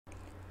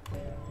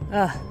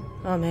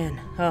Oh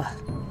man,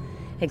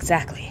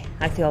 exactly.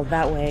 I feel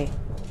that way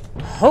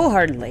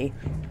wholeheartedly.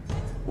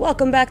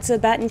 Welcome back to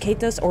Baten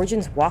Kaitos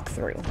Origins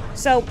walkthrough.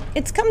 So,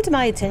 it's come to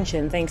my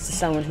attention thanks to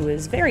someone who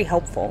is very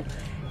helpful,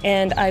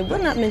 and I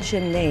will not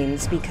mention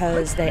names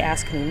because they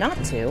asked me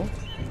not to.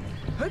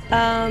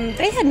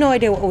 They had no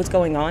idea what was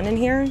going on in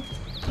here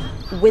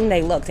when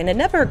they looked, and it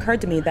never occurred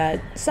to me that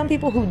some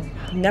people who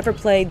never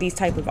played these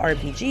type of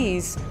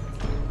RPGs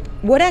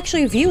would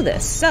actually view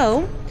this.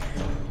 So,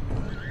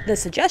 the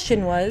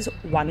suggestion was,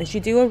 why don't you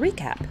do a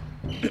recap?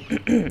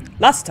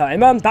 Last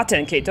time on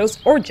Baten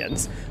Kaitos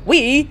Origins,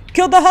 we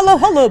killed the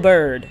Holoholo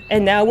bird,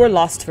 and now we're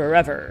lost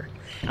forever.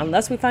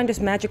 Unless we find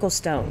this magical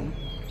stone.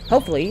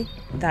 Hopefully,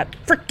 that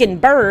frickin'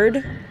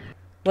 bird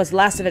was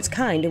last of its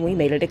kind and we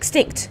made it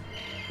extinct.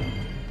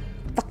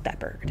 Fuck that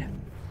bird.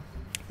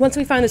 Once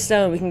we find the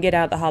stone, we can get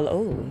out of the hollow...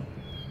 Oh,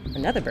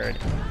 another bird.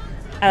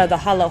 Out of the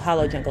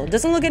Holoholo jungle. It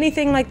doesn't look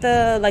anything like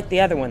the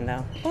other one,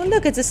 though. Oh,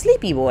 look, it's a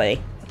sleepy boy.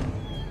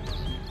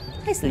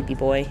 Hi, sleepy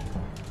boy.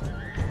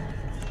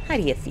 How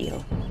do you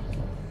feel?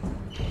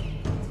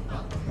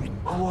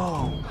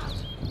 Whoa.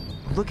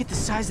 Look at the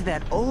size of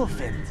that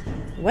elephant.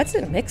 What's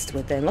it mixed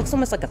with then? Looks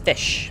almost like a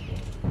fish.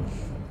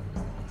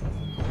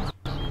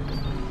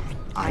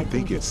 I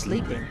think it's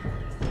sleeping.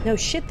 No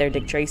shit there,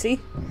 Dick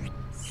Tracy.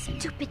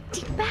 Stupid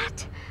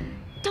dingbat.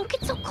 Don't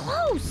get so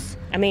close.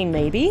 I mean,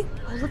 maybe.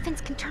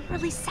 Elephants can turn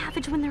really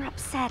savage when they're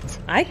upset.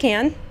 I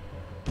can.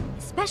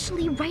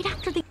 Especially right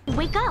after they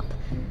wake up.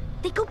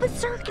 They go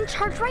berserk and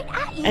charge right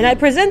at you. And I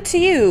present to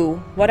you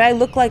what I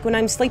look like when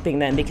I'm sleeping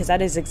then, because that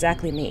is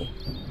exactly me.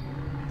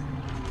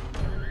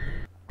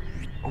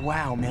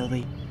 Wow,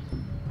 Millie.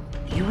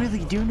 You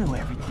really do know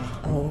everything.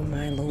 Oh,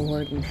 my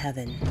Lord in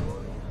heaven.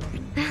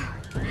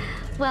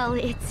 Well,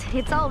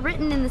 it's all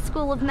written in the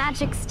School of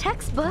Magic's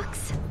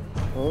textbooks.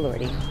 Oh,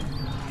 Lordy.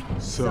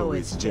 So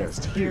it's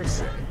just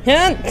hearsay.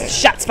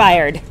 Shots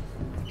fired.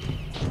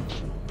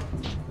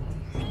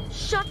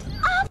 Shut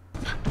up!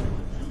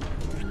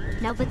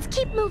 Now let's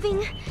keep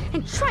moving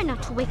and try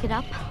not to wake it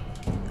up.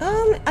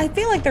 I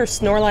feel like they're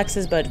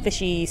Snorlaxes, but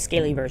fishy,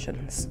 scaly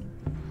versions.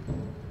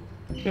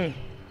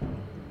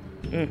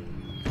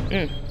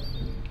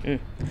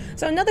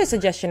 So another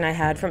suggestion I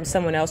had from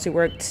someone else who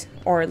worked,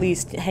 or at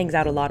least hangs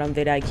out a lot on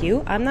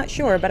vidIQ. I'm not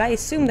sure, but I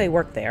assume they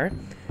work there.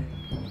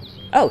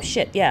 Oh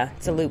shit, yeah,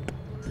 it's a loop.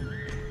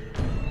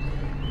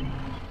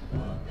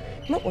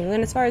 Well, we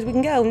went as far as we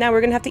can go. Now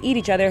we're gonna have to eat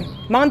each other.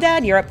 Mom,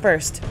 Dad, you're up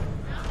first.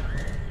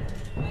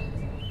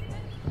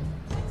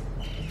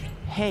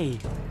 Hey,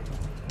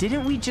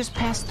 didn't we just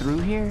pass through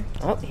here?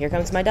 Oh, here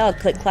comes my dog,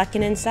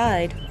 click-clacking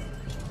inside.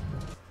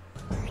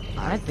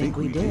 I think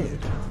we did.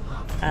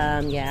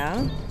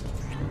 Yeah?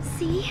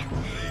 See?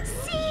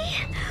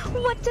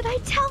 What did I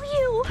tell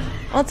you?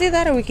 I'll do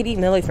that, or we could eat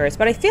Millie first,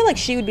 but I feel like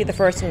she would be the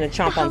first one to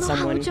chomp on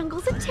someone. The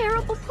jungle's a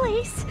terrible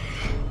place.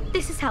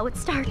 This is how it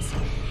starts.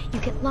 You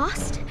get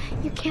lost,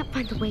 you can't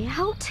find the way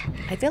out.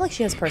 I feel like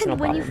she has personal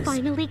problems. And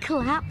when problems. you finally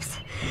collapse,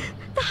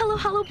 the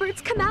Holoholo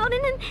birds come out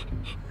and...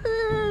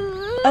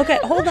 Okay,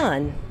 hold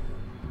on.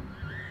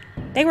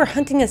 They were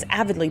hunting us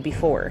avidly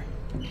before.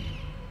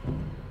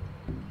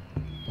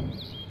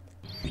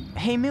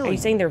 Hey, Millie. Are you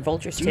saying they're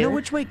vultures too? Do you know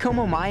which way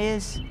Komo Mai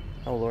is?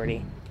 Oh,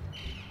 Lordy.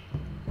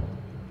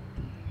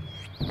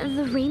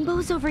 The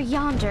rainbow's over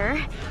yonder,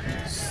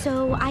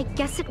 so I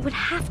guess it would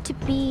have to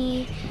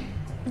be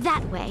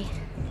that way.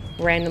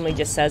 Randomly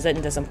just says it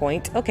and doesn't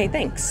point. Okay,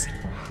 thanks.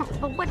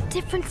 But what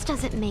difference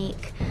does it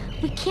make?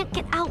 We can't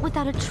get out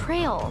without a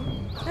trail.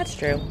 That's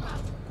true.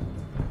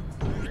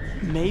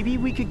 Maybe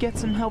we could get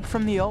some help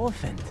from the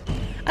elephant.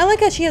 I like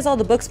how she has all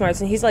the book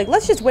smarts and he's like,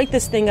 let's just wake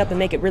this thing up and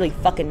make it really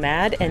fucking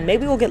mad and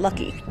maybe we'll get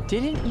lucky.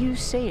 Didn't you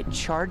say it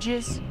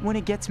charges when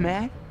it gets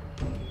mad?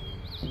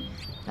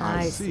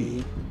 I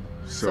see.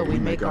 So we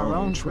make our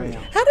own trail.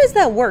 How does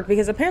that work?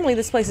 Because apparently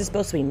this place is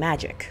supposed to be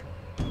magic.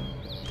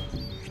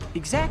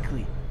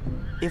 Exactly.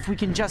 If we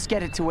can just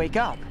get it to wake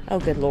up. Oh,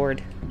 good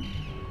Lord.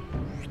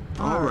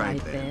 All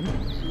right then.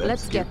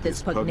 Let's get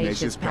this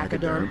pugnacious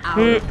pachyderm out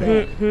of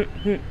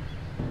bed.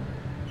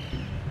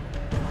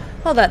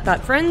 Hold that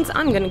thought, friends.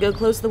 I'm gonna go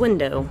close the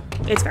window.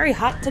 It's very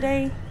hot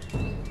today.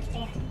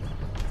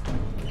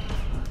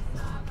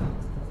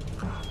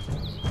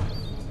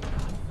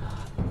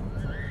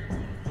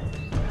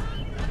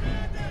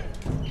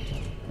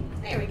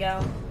 There we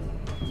go.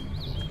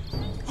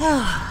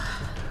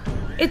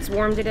 It's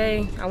warm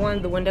today. I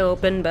wanted the window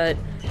open, but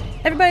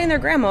everybody and their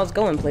grandma's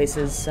going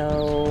places,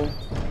 so...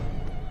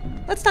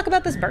 Let's talk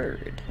about this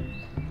bird.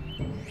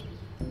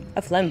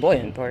 A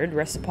flamboyant bird,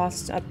 a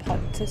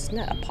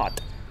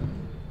pot.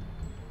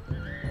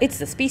 It's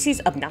the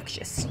species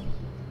obnoxious.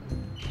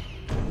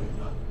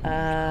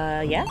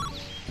 Yeah?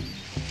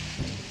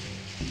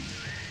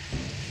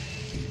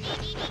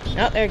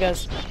 Oh, there it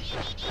goes.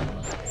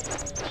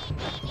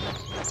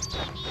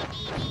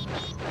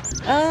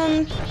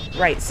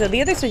 Right, so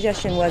the other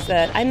suggestion was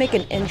that I make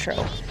an intro.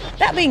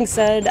 That being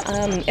said,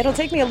 it'll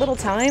take me a little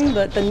time,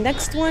 but the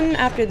next one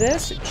after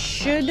this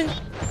should...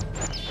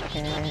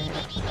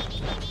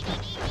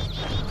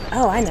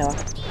 Oh, I know.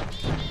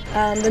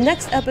 The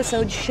next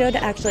episode should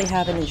actually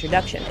have an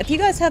introduction. If you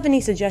guys have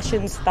any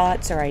suggestions,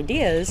 thoughts, or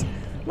ideas,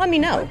 let me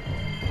know.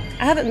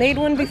 I haven't made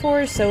one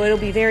before, so it'll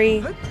be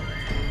very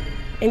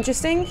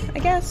interesting, I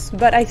guess.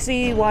 But I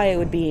see why it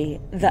would be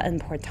the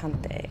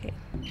importante.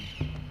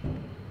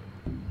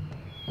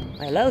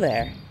 Hello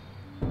there.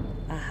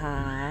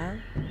 Uh-huh.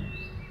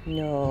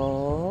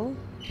 No.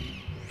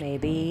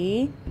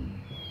 Maybe.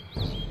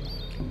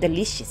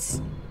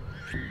 Delicious.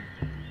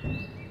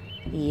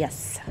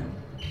 Yes.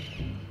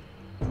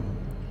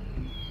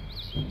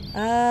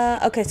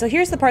 Okay, so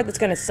here's the part that's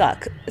gonna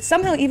suck.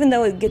 Somehow, even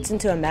though it gets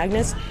into a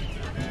Magnus,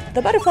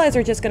 the butterflies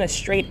are just gonna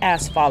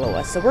straight-ass follow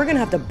us, so we're gonna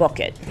have to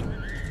book it.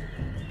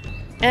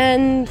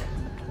 And...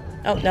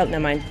 oh, no, never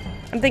mind.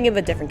 I'm thinking of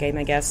a different game,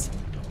 I guess.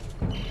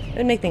 It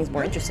would make things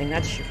more interesting,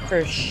 that's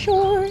for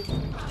sure.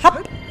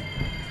 Hop!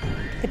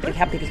 Hippity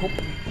hoppity hop.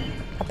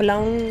 Hop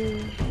along.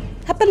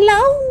 Hop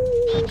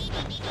along!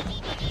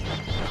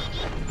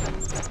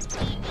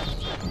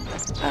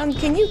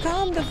 Can you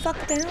calm the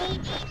fuck down?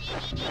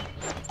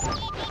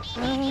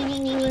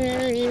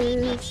 Where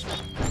is...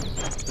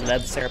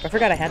 love syrup. I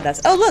forgot I had that.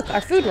 Oh, look! Our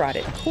food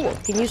rotted. Cool.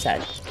 Can use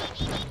that.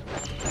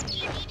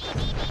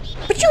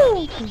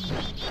 Pachoo!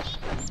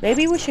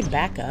 Maybe we should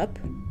back up.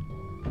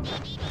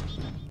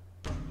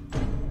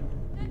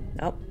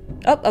 Oh.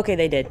 Oh, okay,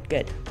 they did.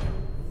 Good.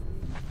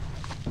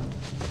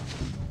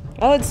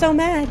 Oh, it's so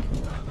mad.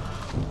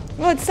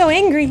 Oh, it's so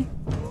angry.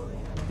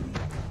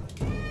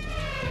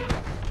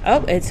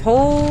 Oh, its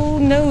whole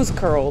nose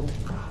curled.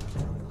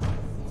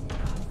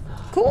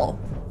 Cool.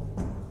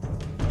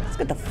 Let's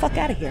get the fuck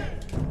out of here.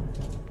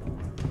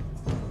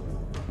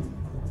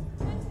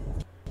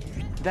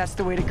 That's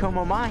the way to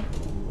Komo Mai,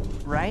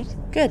 right?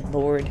 Good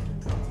lord.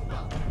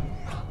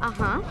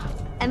 Uh-huh.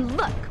 And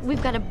look,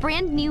 we've got a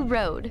brand new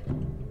road.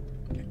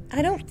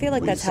 I don't feel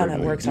like that's how that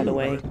works all the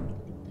way.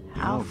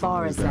 How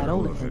far is that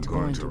elephant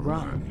going to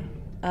run?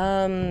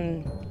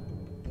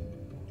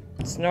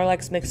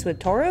 Snorlax mixed with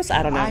Tauros?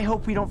 I don't know. I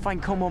hope we don't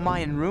find Komo Mai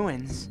in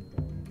ruins.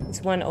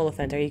 It's one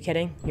elephant. Are you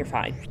kidding? You're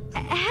fine.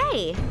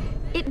 Hey,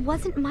 it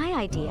wasn't my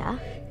idea.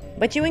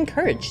 But you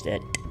encouraged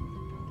it.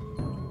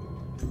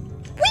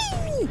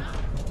 Whee!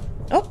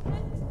 Oh.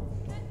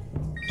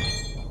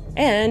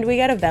 And we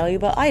got a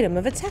valuable item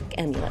of a tech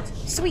amulet.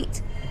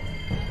 Sweet.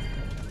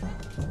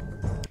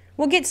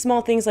 We'll get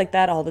small things like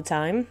that all the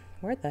time.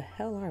 Where the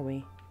hell are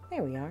we?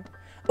 There we are.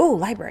 Oh,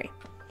 library.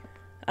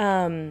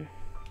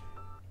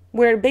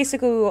 Where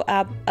basically we'll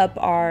up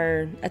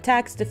our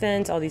attacks,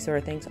 defense, all these sort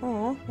of things.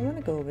 Oh, I want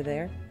to go over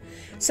there.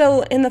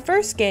 So in the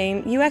first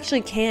game, you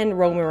actually can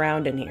roam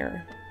around in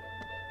here.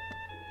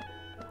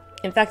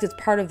 In fact, it's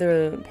part of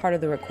the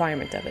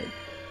requirement of it.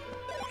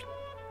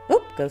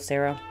 Oop, ghost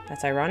arrow.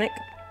 That's ironic.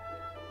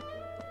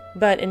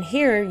 But in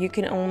here, you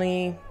can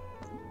only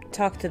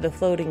talk to the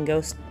floating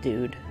ghost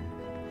dude.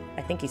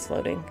 I think he's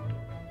floating.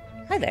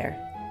 Hi there.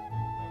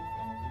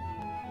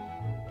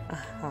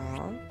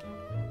 Uh-huh.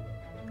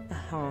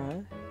 Uh-huh.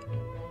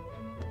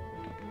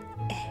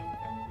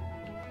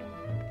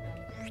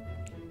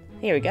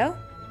 Here we go.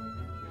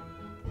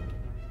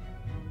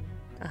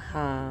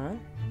 Uh-huh.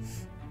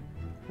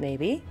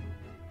 Maybe.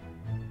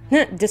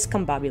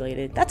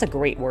 Discombobulated. That's a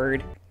great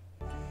word.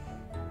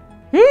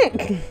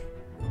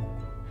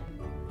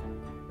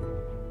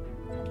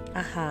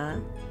 Uh-huh.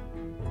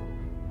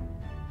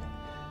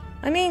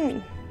 I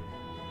mean...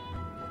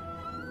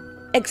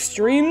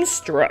 extreme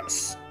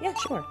stress. Yeah,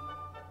 sure.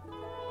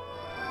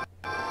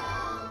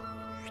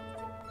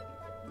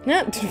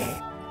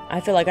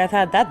 I feel like I've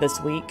had that this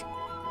week.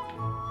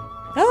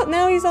 Oh,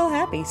 now he's all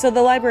happy. So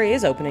the library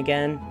is open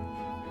again.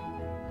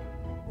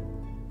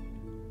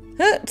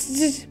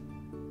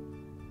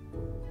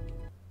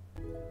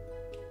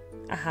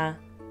 Uh-huh.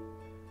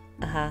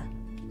 Uh-huh.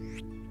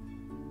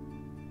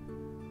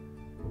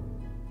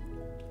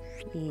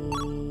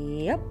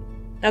 Yep.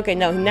 Okay,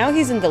 no, now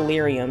he's in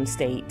delirium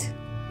state.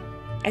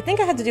 I think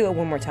I have to do it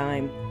one more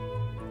time.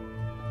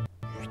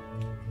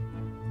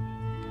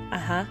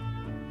 Uh-huh.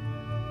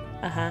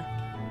 Uh-huh.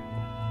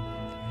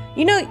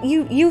 You know,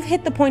 you've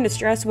hit the point of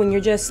stress when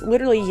you're just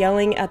literally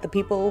yelling at the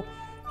people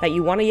that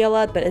you want to yell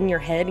at, but in your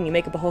head, and you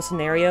make up a whole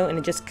scenario, and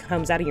it just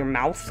comes out of your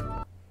mouth.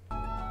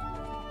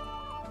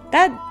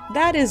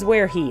 That is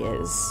where he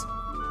is.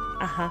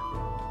 Uh-huh.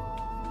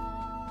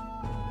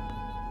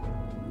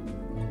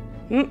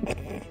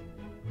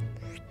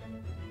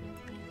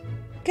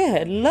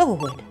 Good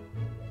lord.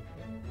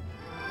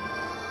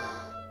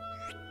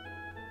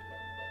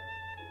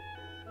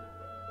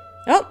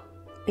 Oh,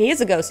 he is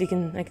a ghost. I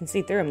can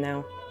see through him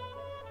now.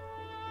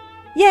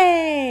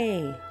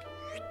 Yay!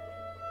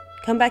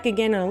 Come back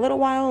again in a little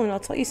while and I'll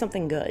tell you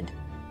something good.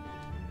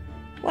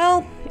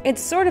 Well,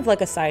 it's sort of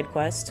like a side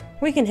quest.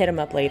 We can hit him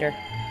up later.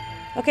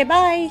 Okay,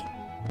 bye!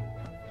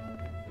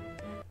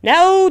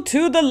 Now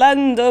to the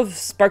land of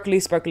sparkly,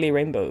 sparkly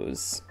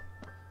rainbows.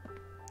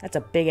 That's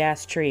a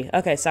big-ass tree.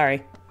 Okay,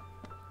 sorry.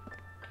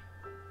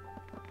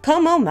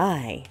 Komo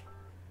Mai.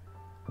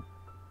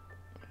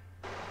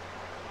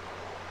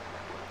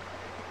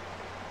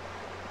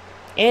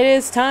 It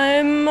is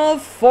time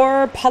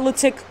for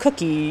politic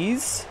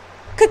cookies.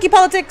 Cookie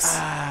politics!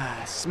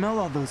 Ah, smell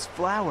all those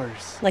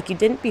flowers. Like you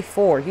didn't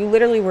before. You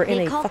literally were in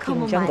They a call fucking Komo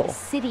Mai jungle. the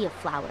city of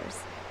flowers.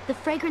 The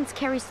fragrance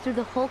carries through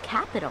the whole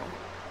capital.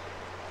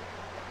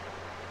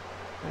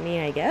 I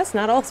mean, I guess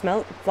not all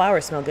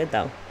flowers smell good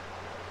though.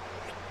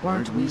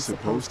 Weren't we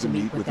supposed to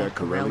meet with that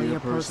Corellia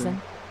person?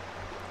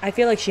 I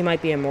feel like she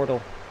might be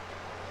immortal.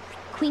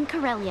 Queen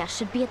Corellia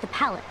should be at the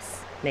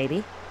palace.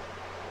 Maybe.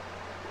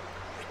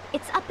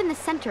 It's up in the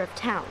center of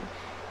town.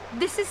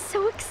 This is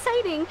so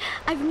exciting.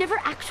 I've never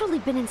actually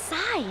been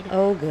inside.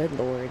 Oh, good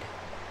lord.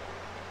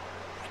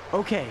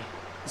 Okay,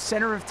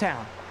 center of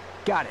town.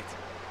 Got it.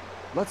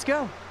 Let's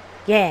go.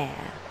 Yeah.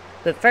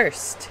 But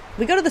first,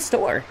 we go to the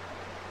store.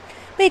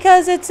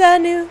 Because it's a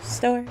new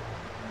store.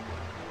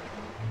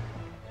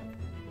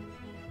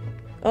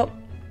 Oh.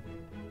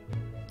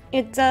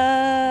 It's,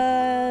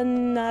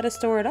 not a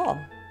store at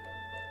all.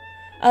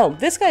 Oh,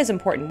 this guy's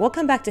important. We'll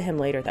come back to him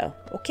later, though.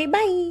 Okay,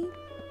 bye.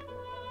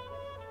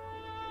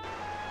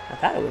 I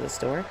thought it was a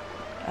store.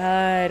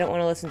 I don't want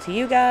to listen to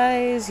you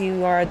guys.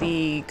 You are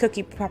the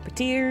cookie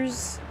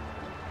puppeteers.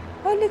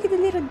 Oh, look at the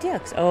little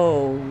ducks.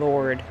 Oh,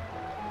 Lord.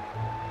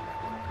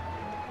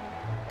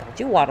 Don't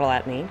you waddle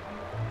at me.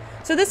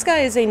 So this guy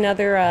is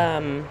another,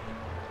 oh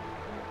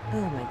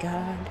my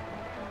god.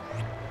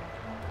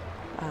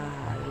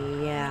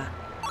 Yeah.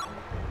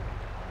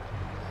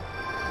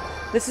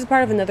 This is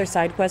part of another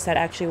side quest that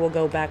actually will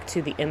go back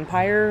to the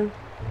Empire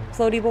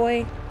floaty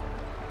boy.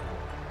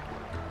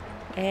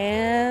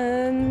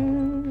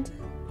 And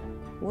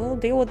we'll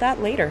deal with that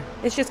later.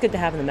 It's just good to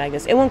have in the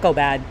Magnus. It won't go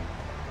bad.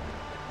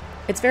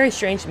 It's very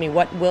strange to me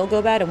what will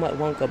go bad and what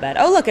won't go bad.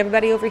 Oh, look,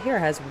 everybody over here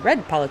has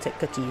red politic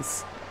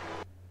cookies.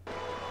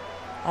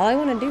 All I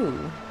want to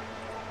do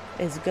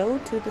is go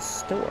to the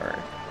store.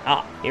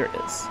 Ah, here it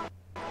is.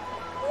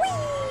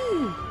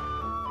 Whee!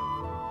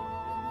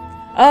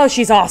 Oh,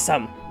 she's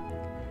awesome.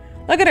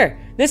 Look at her.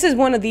 This is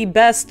one of the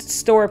best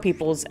store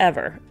peoples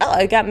ever. Oh,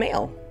 I got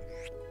mail.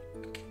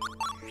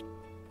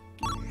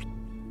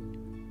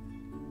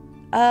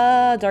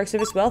 Dark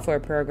Service Welfare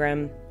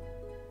Program.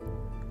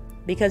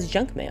 Because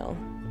junk mail.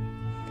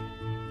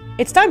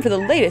 It's time for the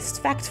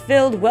latest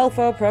fact-filled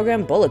welfare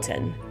program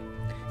bulletin.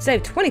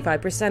 Save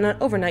 25%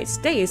 on overnight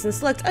stays and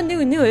select a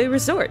new Nui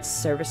resorts.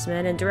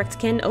 Servicemen and direct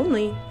kin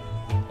only.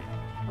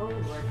 Oh,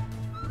 Lord.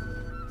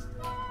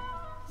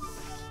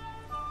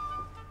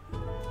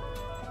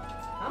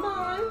 Come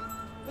on.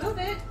 Move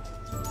it.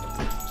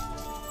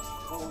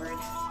 Lord.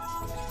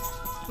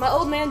 My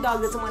old man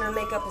dog doesn't want to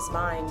make up his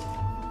mind.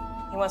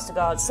 He wants to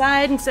go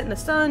outside and sit in the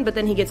sun, but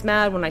then he gets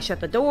mad when I shut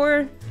the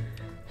door.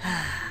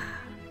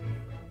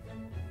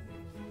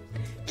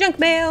 Junk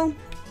mail.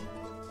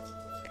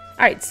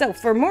 Alright, so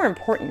for more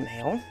important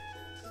mail...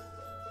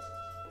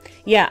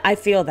 Yeah, I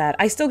feel that.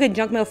 I still get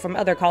junk mail from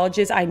other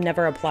colleges I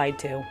never applied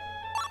to.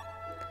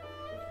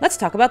 Let's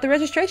talk about the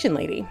registration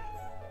lady.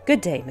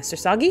 Good day, Mr.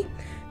 Soggy.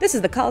 This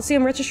is the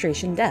Coliseum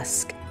registration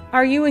desk.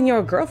 Are you and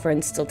your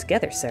girlfriend still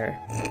together, sir?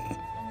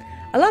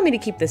 Allow me to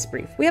keep this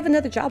brief. We have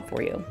another job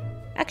for you.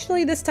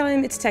 Actually, this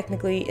time, it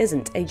technically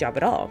isn't a job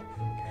at all.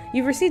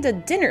 You've received a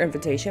dinner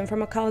invitation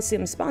from a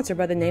Coliseum sponsor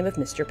by the name of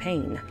Mr.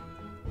 Payne.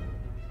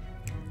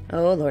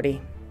 Oh, lordy.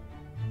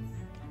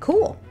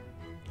 Cool.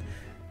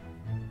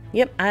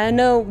 Yep, I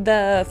know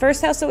the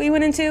first house that we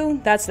went into,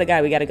 that's the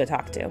guy we gotta go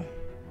talk to.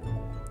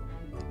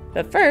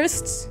 But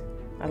first,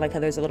 I like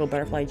how there's a little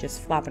butterfly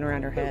just flopping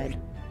around her head.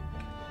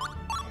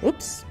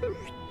 Oops.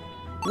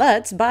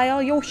 Let's buy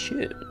all your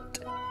shit.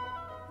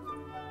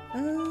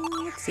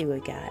 Let's see what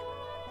we got.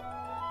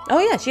 Oh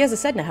yeah, she has a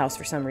Sedna house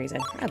for some reason.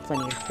 I have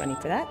plenty of money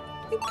for that.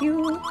 Thank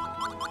you.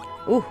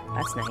 Ooh,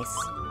 that's nice.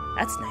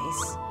 That's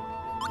nice.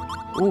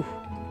 Ooh.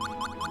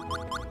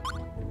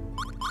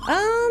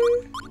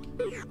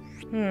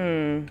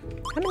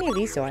 How many of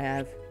these do I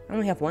have? I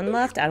only have one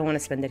left. I don't want to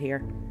spend it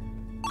here.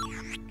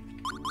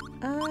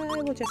 I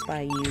will just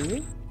buy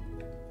you.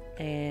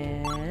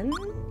 And...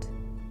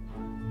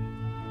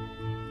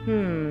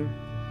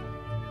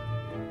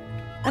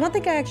 I don't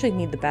think I actually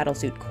need the battle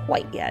suit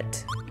quite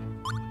yet.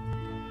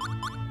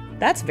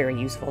 That's very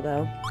useful,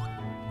 though.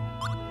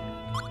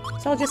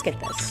 So I'll just get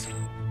this.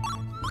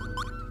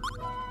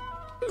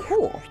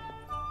 Cool.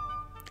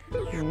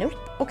 Nope.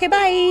 Okay,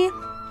 bye!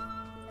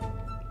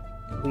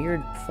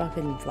 Weird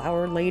fucking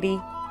flower lady.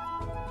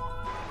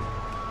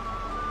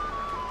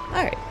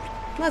 Alright.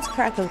 Let's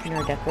crack open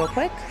our deck real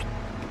quick.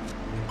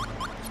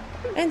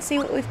 And see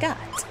what we've got.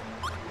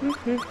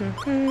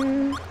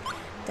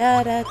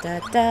 Da da da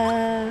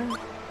da.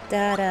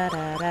 Da da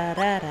da da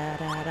da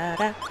da da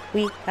da.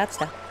 We have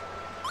stuff.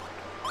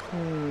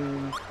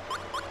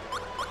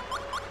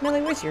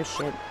 Millie, where's your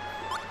shit?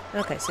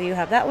 Okay, so you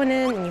have that one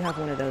in, and you have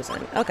one of those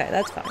in. Okay,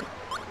 that's fine.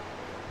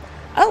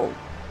 Oh!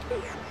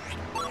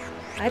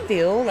 I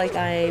feel like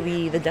I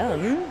be the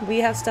dumb. We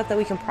have stuff that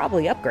we can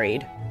probably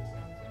upgrade.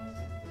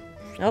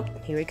 Oh,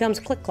 here he comes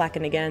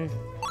click-clacking again.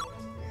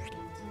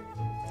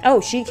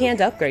 Oh, she can't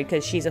upgrade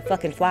because she's a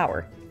fucking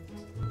flower.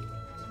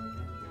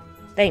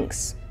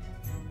 Thanks,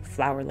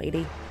 flower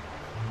lady.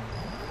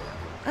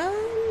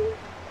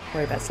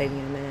 Worry about saving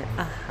in a minute.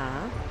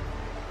 Uh-huh.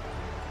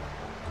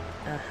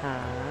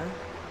 Uh-huh.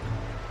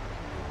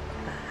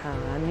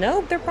 Uh-huh.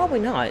 Nope, they're probably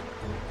not.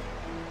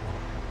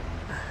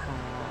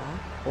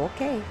 Uh-huh.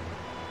 Okay.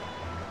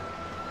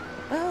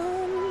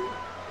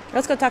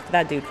 Let's go talk to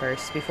that dude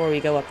first before we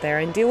go up there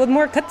and deal with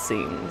more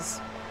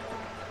cutscenes.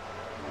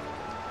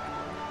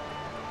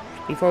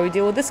 Before we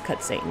deal with this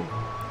cutscene.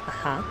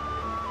 Uh-huh.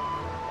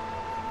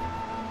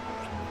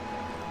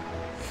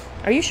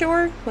 Are you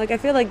sure? Like I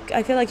feel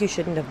like you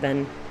shouldn't have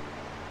been.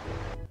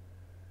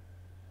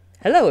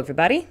 Hello,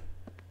 everybody.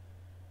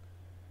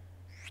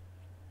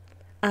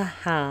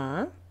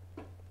 Uh-huh.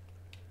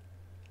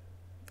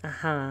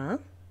 Uh-huh.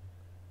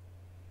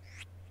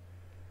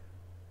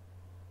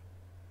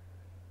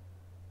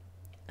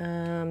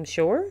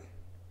 Sure?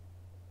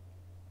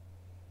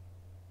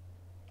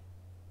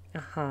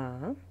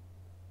 Uh-huh.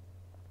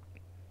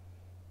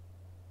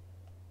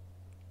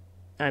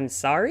 I'm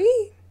sorry?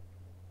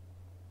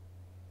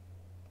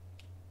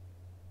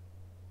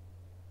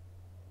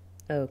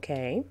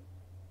 Okay.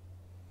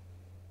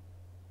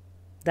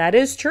 That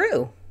is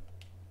true.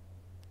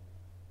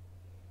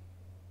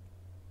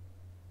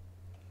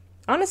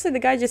 Honestly, the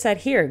guy just said,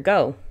 here,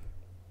 go.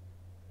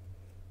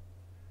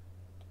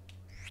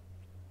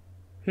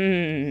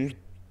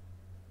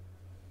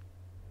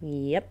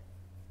 Yep.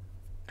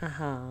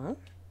 Uh-huh.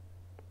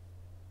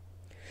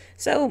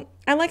 So,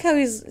 I like how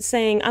he's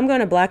saying, I'm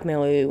going to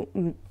blackmail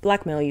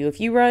you. If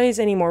you rise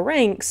any more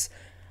ranks,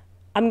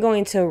 I'm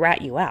going to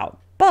rat you out.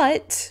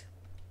 But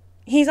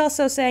he's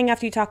also saying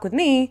after you talk with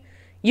me,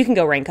 you can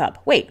go rank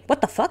up. Wait,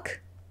 what the fuck?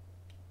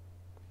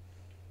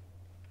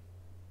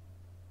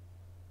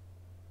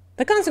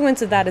 The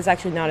consequence of that is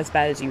actually not as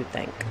bad as you would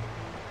think.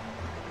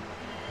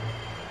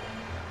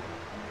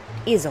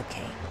 Is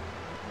okay.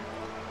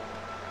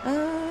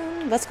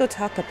 Let's go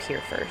talk up here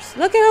first.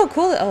 Look at how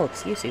cool oh,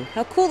 excuse you.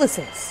 How cool this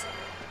is.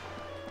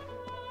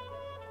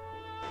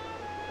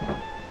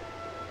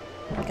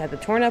 Got the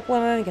torn up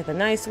one, got the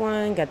nice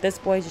one, got this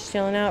boy just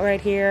chilling out right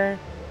here.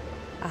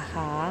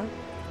 Uh-huh.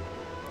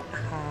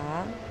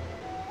 Uh-huh.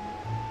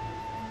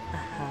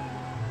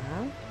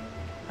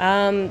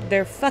 Uh-huh.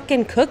 They're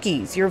fucking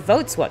cookies. Your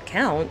vote's what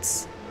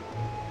counts.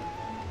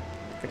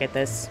 Forget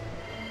this.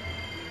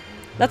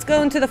 Let's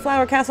go into the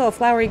flower castle of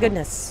flowery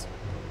goodness.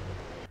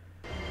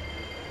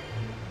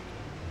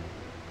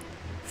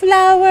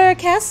 Flower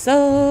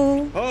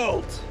castle.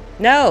 Halt!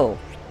 No.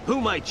 Who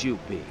might you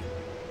be?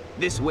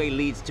 This way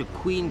leads to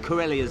Queen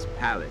Corellia's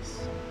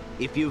palace.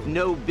 If you've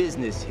no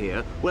business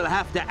here, we'll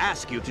have to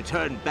ask you to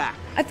turn back.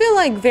 I feel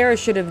like Vera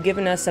should have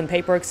given us some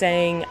paperwork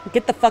saying,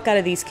 get the fuck out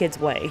of these kids'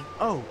 way.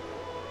 Oh,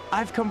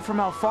 I've come from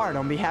Alfard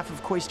on behalf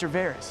of Quaestor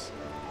Varus.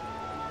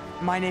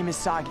 My name is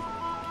Sagi.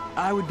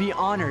 I would be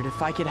honored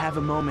if I could have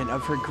a moment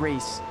of Her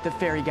Grace, the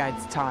Fairy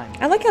Guide's time.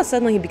 I like how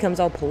suddenly he becomes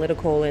all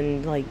political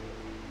and, like,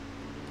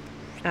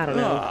 I don't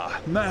know.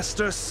 Ah,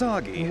 Master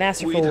Sagi.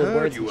 Masterful We'd with heard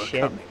words you and were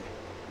shit. coming.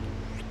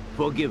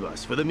 Forgive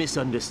us for the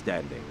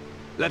misunderstanding.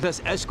 Let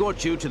us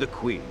escort you to the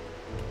Queen.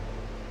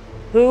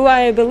 Who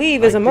I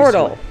believe is Right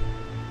immortal.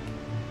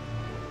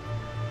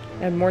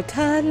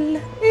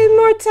 Immortality.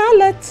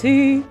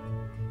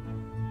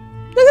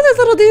 Look at those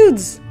little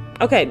dudes.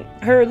 Okay,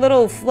 her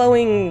little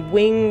flowing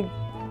wing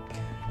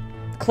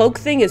cloak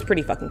thing is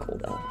pretty fucking cool,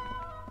 though.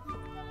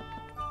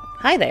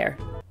 Hi there.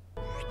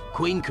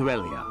 Queen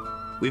Corellia,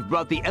 we've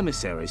brought the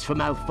emissaries from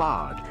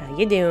Alfard. How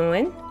you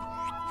doing?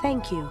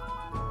 Thank you.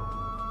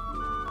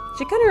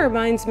 She kind of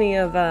reminds me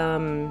of,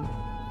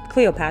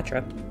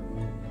 Cleopatra.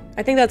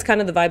 I think that's kind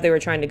of the vibe they were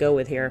trying to go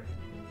with here.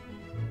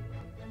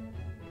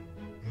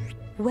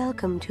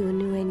 Welcome to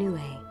Inue.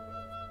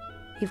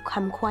 You've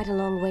come quite a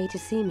long way to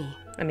see me.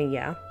 I mean,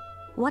 yeah.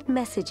 What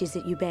message is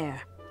it you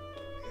bear?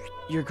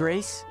 Your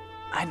Grace,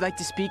 I'd like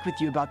to speak with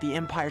you about the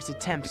Empire's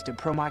attempts to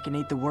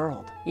promachinate the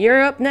world.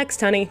 You're up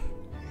next, honey.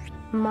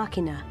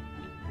 Machina.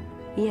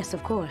 Yes,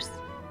 of course.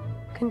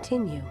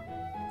 Continue.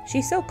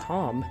 She's so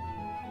calm.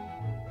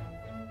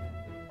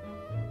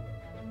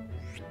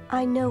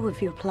 I know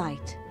of your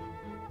plight.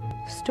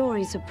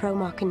 Stories of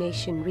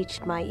promachination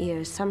reached my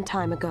ears some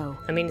time ago.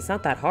 I mean, it's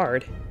not that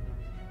hard.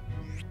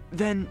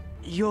 Then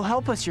you'll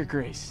help us, Your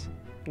Grace.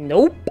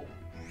 Nope.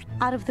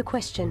 Out of the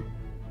question.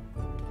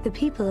 The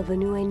people of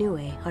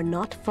Inue are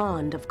not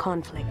fond of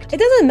conflict. It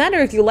doesn't matter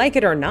if you like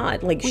it or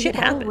not. Like, We shit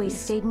have happens. always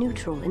stayed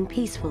neutral and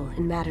peaceful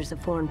in matters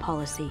of foreign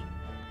policy.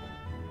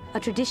 A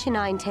tradition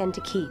I intend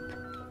to keep.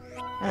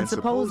 And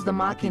suppose the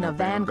Machina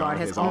Vanguard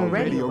has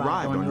already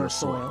arrived on your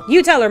soil.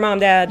 You tell her, Mom,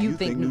 Dad. You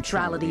think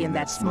neutrality and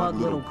that smug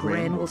little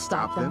grin will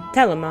stop them?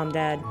 Tell him, Mom,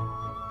 Dad.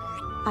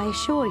 I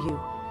assure you,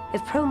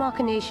 if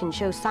promachination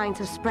shows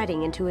signs of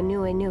spreading into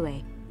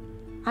Inue,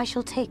 I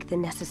shall take the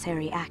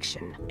necessary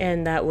action.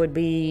 And that would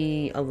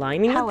be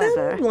aligning with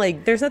However, them?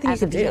 Like, there's nothing you as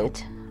can of do.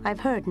 yet, I've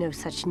heard no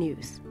such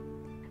news.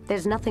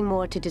 There's nothing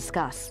more to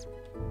discuss.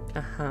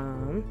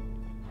 Uh-huh.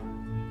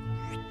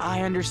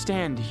 I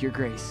understand, Your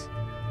Grace.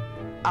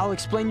 I'll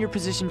explain your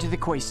position to the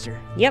Quaestor.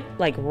 Yep,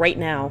 like right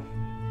now.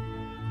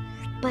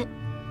 But,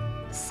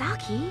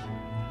 Saki?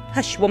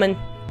 Hush, woman.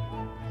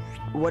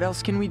 What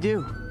else can we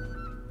do?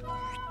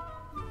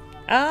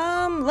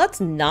 Let's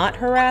not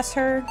harass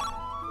her.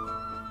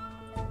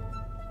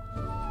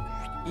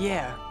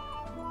 Yeah.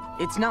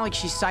 It's not like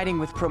she's siding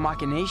with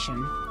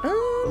Pro-Machination.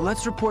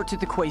 Let's report to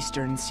the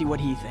Quaestor and see what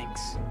he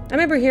thinks. I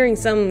remember hearing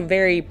some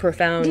very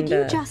profound... Did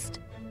you just...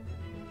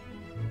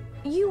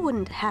 You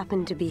wouldn't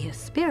happen to be a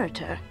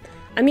spiritor?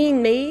 I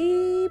mean,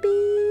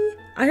 maybe...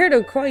 I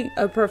heard quite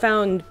a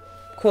profound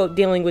quote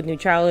dealing with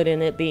neutrality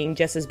and it being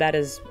just as bad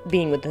as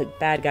being with the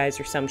bad guys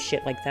or some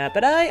shit like that,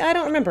 but I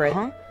don't remember it.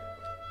 Huh?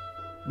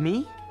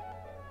 Me?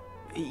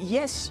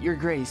 Yes, Your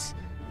Grace.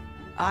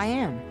 I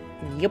am.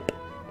 Yep.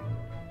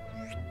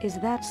 Is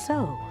that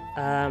so?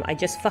 I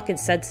just fucking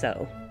said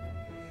so.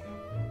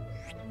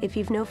 If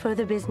you've no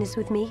further business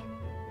with me,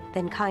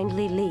 then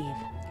kindly leave.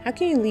 How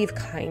can you leave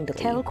kindly?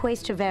 Tell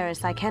Quaestor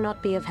Varys I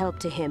cannot be of help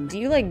to him. Do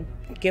you, like,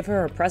 give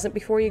her a present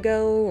before you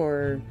go,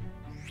 or...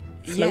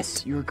 float?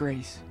 Yes, Your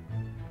Grace.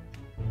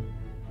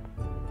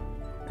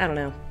 I don't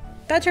know.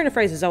 That turn of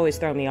phrase has always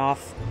thrown me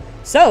off.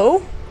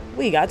 So,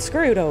 we got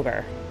screwed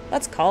over.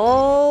 Let's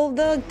call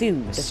the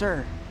dude.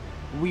 Sir,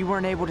 we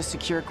weren't able to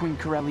secure Queen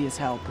Corellia's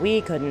help.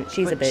 We couldn't.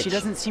 She's a bitch. She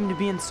doesn't seem to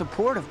be in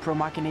support of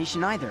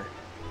Pro-Machination either.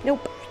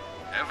 Nope.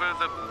 Ever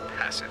the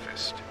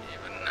pacifist,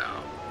 even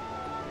now.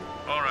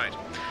 All right.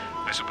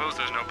 I suppose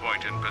there's no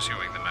point in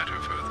pursuing the matter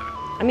further.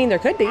 I mean, there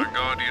could be. Our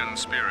guardian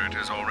spirit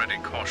has already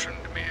cautioned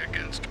me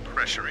against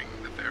pressuring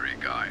the fairy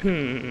guide.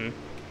 It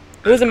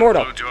was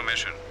immortal. Concludes your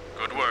mission.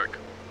 Good work.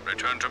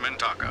 Return to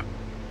Mintaka.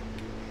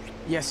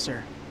 Yes,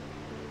 sir.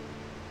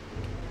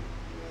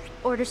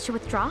 Orders to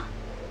withdraw?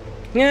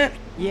 Yeah.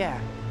 Yeah.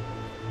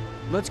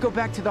 Let's go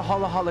back to the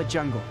Holoholo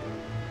jungle.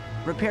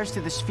 Repairs to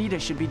the Spheda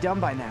should be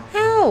done by now.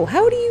 How?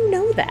 How do you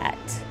know that?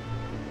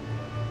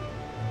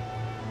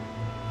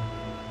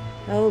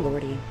 Oh,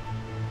 lordy.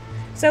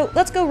 So,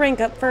 let's go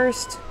rank up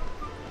first.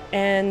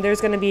 And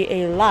there's going to be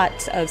a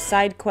lot of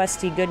side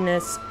questy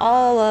goodness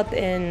all up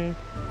in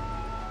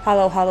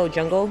Holoholo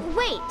jungle.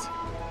 Wait!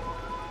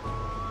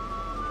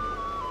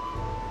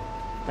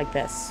 Like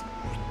this.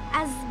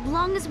 As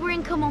long as we're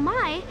in Komo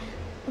Mai,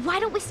 why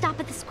don't we stop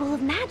at the School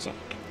of Magic?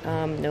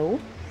 No.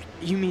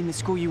 You mean the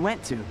school you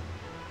went to?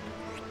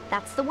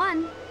 That's the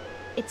one.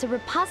 It's a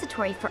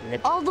repository for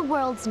all the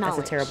world's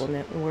knowledge. That's a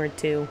terrible word,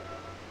 too.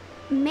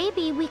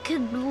 Maybe we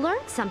could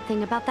learn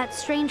something about that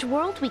strange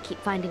world we keep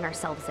finding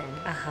ourselves in.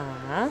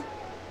 Uh-huh.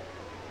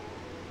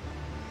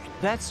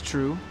 That's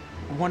true.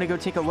 Want to go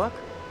take a look?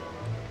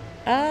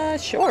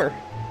 Sure.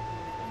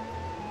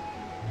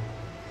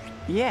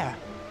 Yeah.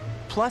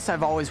 Plus,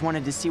 I've always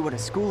wanted to see what a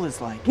school is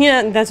like.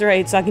 Yeah, that's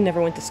right. Saki never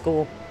went to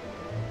school.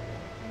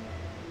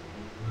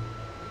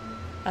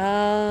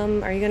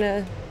 Are you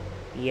gonna...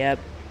 Yep.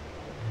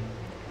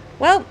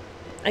 Well,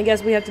 I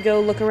guess we have to go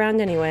look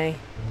around anyway.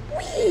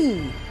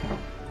 Whee!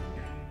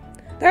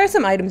 There are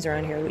some items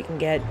around here we can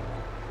get.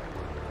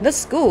 The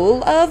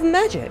School of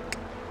Magic.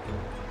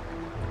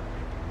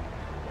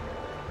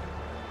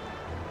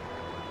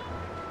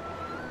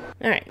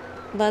 Alright,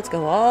 let's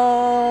go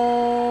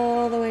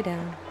all the way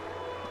down.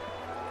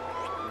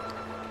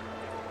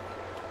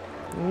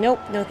 Nope,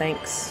 no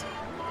thanks.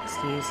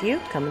 Excuse you,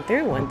 coming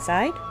through one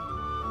side.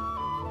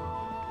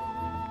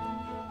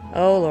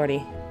 Oh,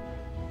 lordy.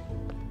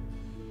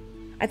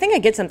 I think I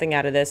get something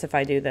out of this if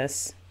I do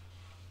this.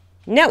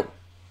 No!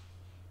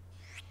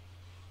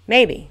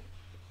 Maybe.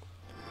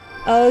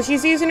 Oh,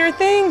 she's using her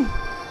thing!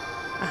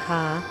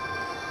 Uh-huh.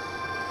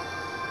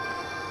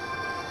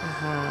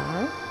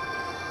 Uh-huh.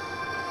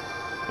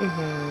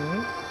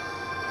 Mm-hmm.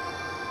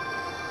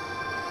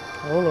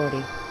 Oh,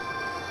 lordy.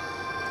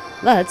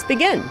 Let's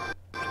begin!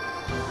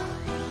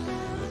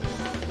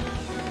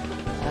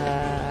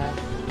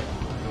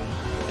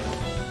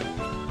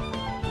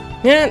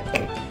 Yeah.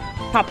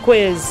 Pop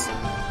quiz.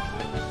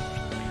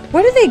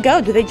 Where do they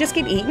go? Do they just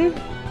get eaten?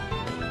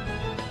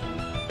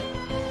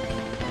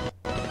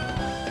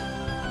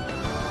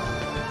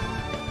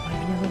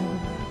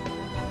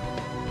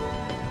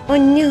 Oh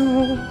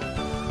no.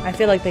 I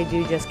feel like they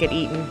do just get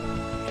eaten.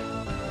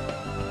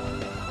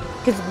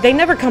 Because they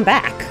never come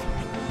back.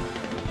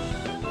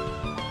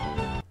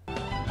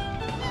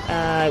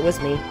 It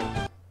was me.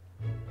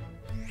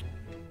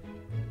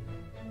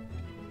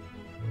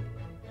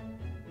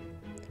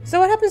 So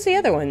what happens to the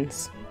other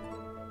ones?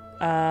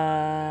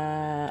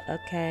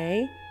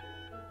 Okay.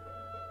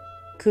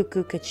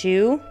 Cuckoo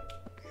Kachu.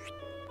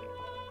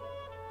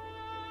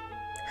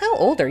 How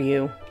old are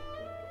you?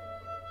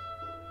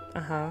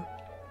 Uh-huh.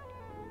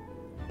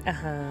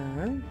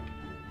 Uh-huh.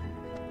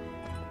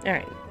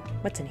 Alright,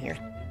 what's in here?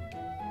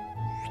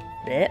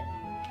 Blech.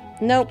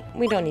 Nope,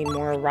 we don't need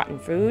more rotten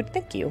food.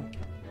 Thank you.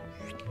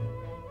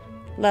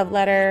 Love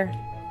letter.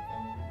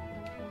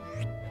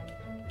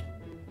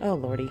 Oh,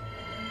 lordy.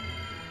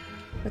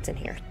 What's in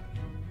here?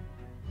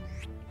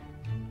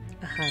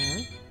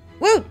 Uh-huh.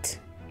 Woot!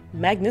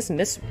 Magnus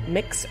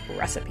Mix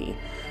recipe.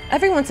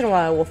 Every once in a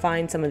while, we'll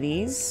find some of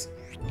these.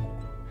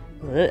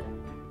 Ugh.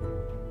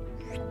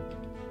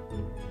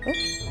 Oh,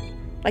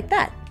 like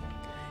that.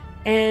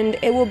 And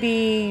it will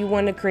be, you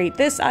want to create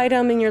this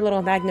item in your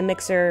little Magna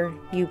Mixer.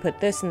 You put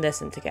this and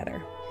this in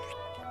together.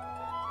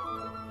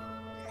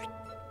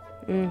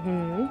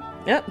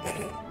 Yep.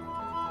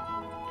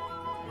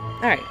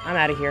 Alright, I'm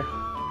out of here.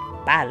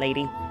 Bye,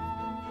 lady.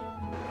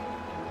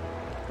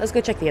 Let's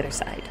go check the other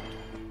side.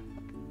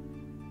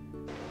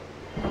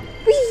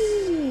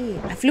 Whee!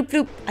 I floop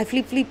floop, I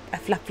fleep fleep, I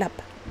flop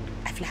flop,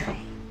 I fly.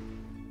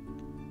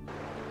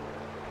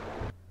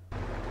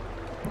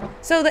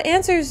 So the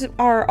answers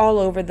are all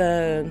over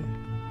the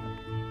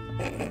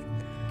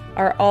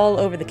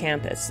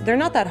campus. They're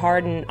not that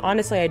hard, and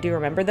honestly I do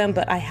remember them,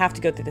 but I have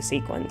to go through the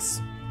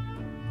sequence.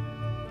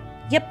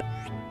 Yep.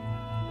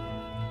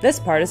 This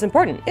part is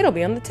important. It'll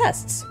be on the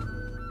tests.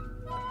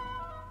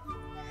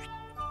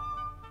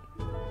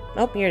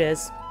 Oh, here it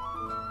is.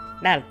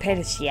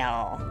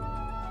 Malpericio.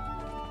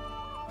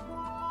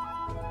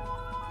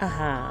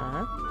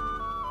 Uh-huh.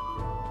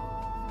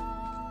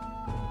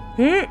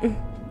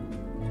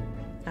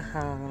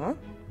 Uh-huh.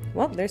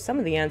 Well, there's some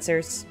of the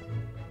answers.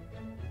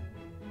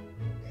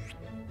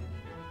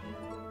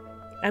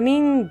 I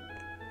mean,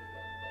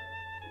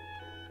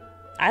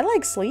 I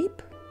like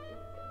sleep.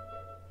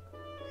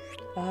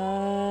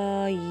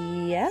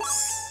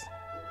 Yes?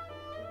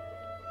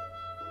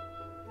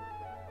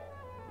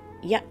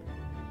 Yeah.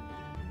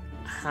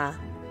 Uh-huh.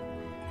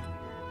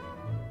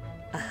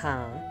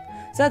 Uh-huh.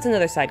 So that's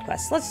another side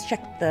quest. Let's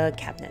check the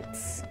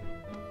cabinets.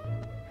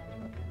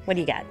 What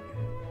do you got?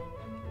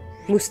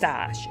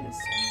 Mustaches.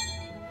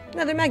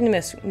 Another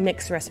Magnum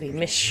mix recipe.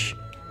 Mish.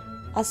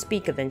 I'll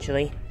speak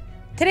eventually.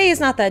 Today is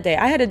not that day.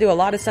 I had to do a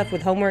lot of stuff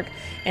with homework,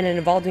 and it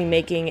involved me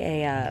making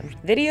a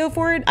video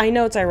for it. I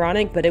know it's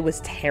ironic, but it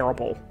was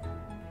terrible.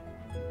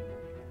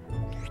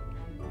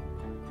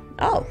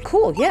 Oh,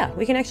 cool. Yeah,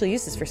 we can actually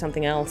use this for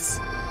something else.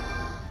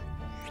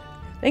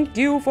 Thank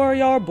you for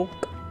your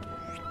book.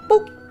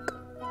 Book.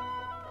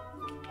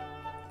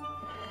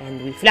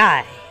 And we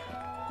fly.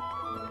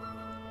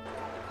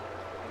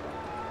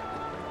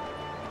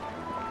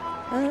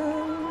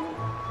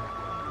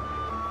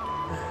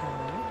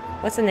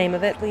 What's the name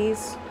of it,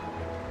 please?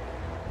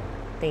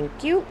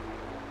 Thank you.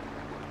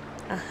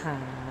 Uh-huh.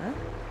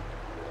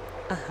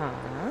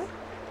 Uh-huh.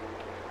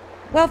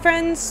 Well,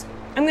 friends,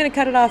 I'm gonna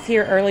cut it off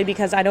here early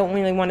because I don't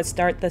really want to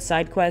start the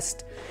side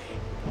quest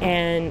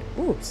and...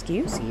 Ooh,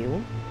 excuse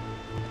you.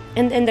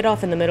 And end it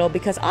off in the middle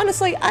because,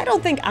 honestly, I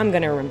don't think I'm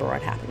gonna remember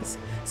what happens.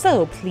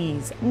 So,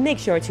 please, make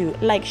sure to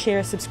like,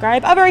 share,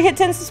 subscribe. I've already hit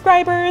 10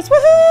 subscribers!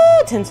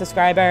 Woohoo! 10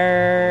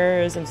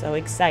 subscribers! I'm so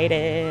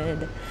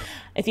excited.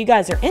 If you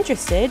guys are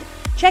interested,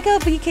 check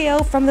out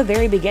BKO from the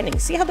very beginning.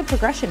 See how the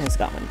progression has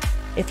gone.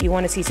 If you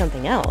want to see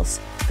something else,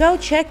 go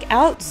check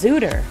out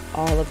Zooter.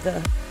 All of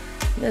the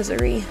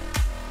misery.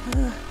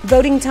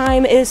 Voting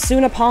time is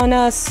soon upon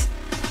us.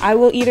 I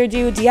will either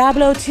do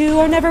Diablo 2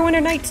 or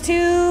Neverwinter Nights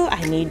 2.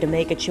 I need to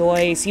make a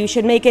choice. You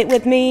should make it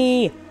with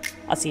me.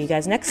 I'll see you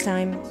guys next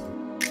time.